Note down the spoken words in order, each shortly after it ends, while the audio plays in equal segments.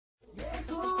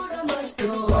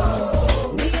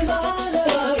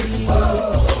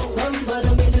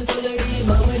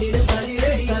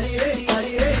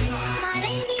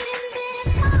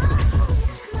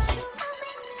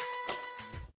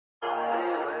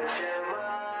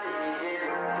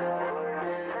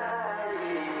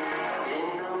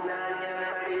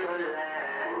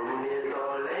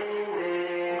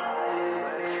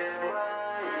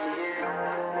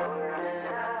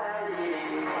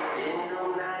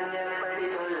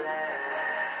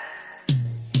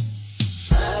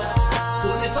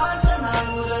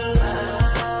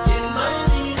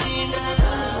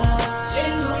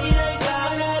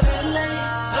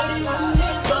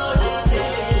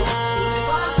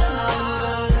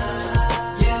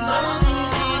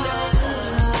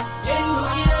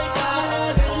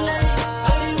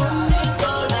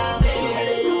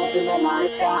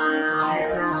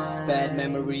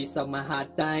memories of my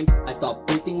hard times. I stopped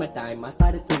wasting my time, I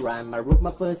started to rhyme. I wrote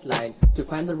my first line to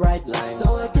find the right line.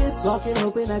 So I kept walking,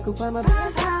 hoping I could find my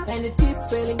best half. And it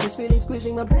keeps failing, this feeling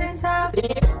squeezing my brains out.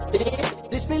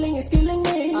 This feeling is killing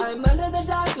me. I'm under the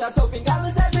dark clouds, hoping God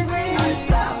will set me free. I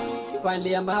stopped.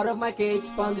 Finally I'm out of my cage.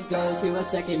 Found this girl, she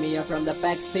was checking me out from the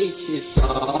backstage. She's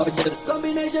gorgeous,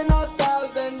 combination of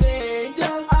thousand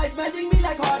angels, eyes matching me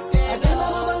like hot cake. I tell my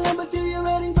mobile number to you,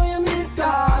 waiting for your missed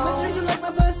call. I'm treating like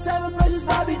my first ever precious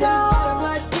Barbie doll.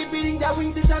 Butterflies keep beating their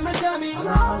wings inside my tummy.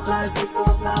 Now I'm flying to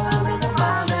a flower with a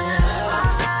mommy.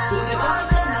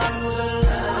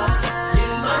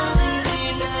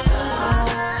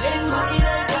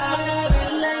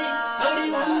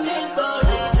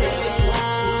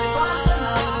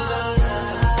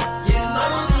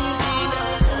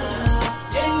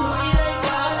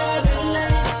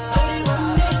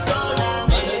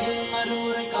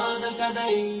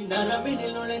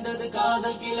 நரம்பினில் நுழைந்தது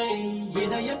காதல் கிளை,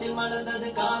 இதயத்தில் மலர்ந்தது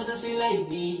காதல் சிலை.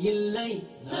 நீ இல்லை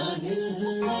நான்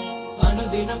இல்லை,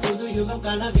 அனுதினம் புது யுகம்,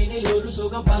 கனவினில் ஒரு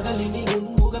சுகம், பகலினில்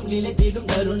உன்முகம் நிலைத்திடும்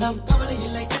தருணம். கவலை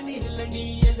இல்லை, கண்ணீர் இல்லை, நீ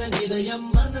எந்த இதயம்,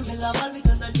 மரணம் இல்லாமல்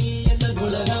தந்த நீ எந்த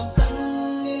உலகம்.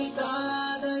 கண்ணில்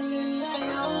காதல்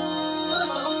இல்லையோ,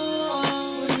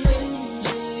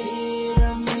 நெஞ்சில்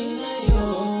ஈரம் இல்லையோ,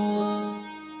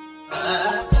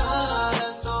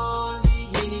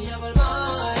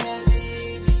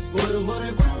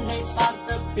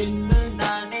 பின்னு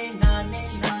நானே நானே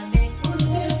நானே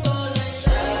உன்னை போல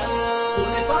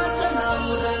உன்னை பார்த்த நான்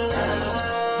முதல்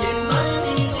என்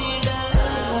மனதில் நீட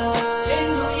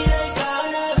என் உயிரை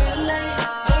காணவில்லை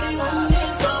அடி உன்னை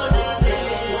போல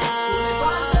உன்னை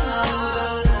பார்த்த நான்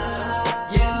முதல்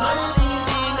என் மனதில்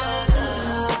நீட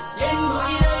என்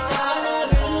உயிரை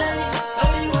காணவில்லை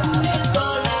அடி உன்னை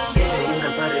போல.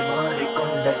 இதயங்கள்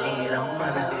பரிமாறிக்கொண்ட நேரம்,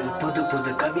 மனதில் புது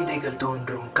புது கவிதைகள்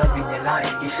தோன்றும். கவிஞனாய்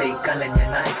இசை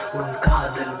கலைஞனாய் உன்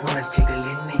காதல் உணர்ச்சிகள்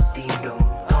என்னை தீண்டும்.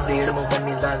 தோன்றிய இடமும்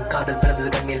மண்ணில் தான், காதல் பிறந்தது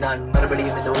கண்ணில் தான்.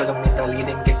 மறுபடியும் இந்த உலகம் என்றால்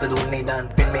இதயம் கேட்பது உன்னைதான்.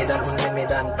 பெண்மைதான்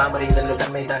உண்மைதான், தாமரை இதழ்கள்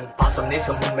தன்மைதான். பாசம்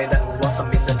நேசம் உண்மைதான்,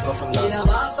 வாசம் இந்த சுவாசம் தான்.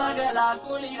 இரவா பகலா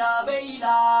குளிரா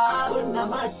வெயிலா உன்னை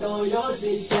மட்டும்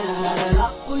யோசிச்சேன். கடலா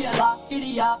புயலா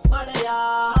இடியா மழையா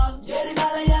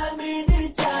எரிமலையா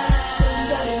மீதிச்சேன்.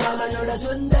 சுந்தரி மாமனோட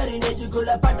சுந்தரி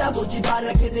நெஞ்சுக்குள்ள பட்டாம்பூச்சி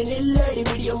பறக்குது. நில்லடி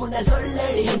விடியும் முன்ன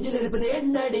சொல்லடி, நெஞ்சில் இருப்பது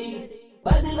என்னடி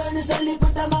பதிலன்னு சொல்லி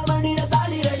புட்ட மாமனிட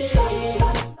தாளிரடி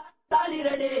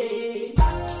தாளிரடி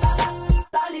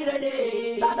தாளிரடி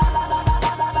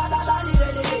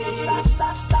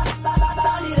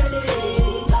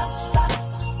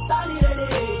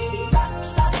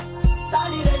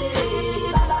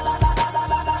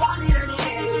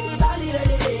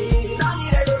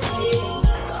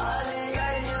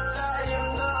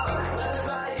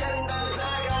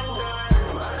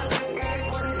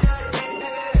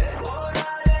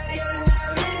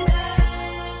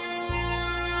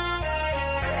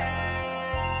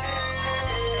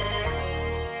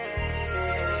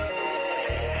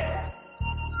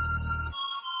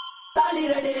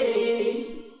தாளிரடி.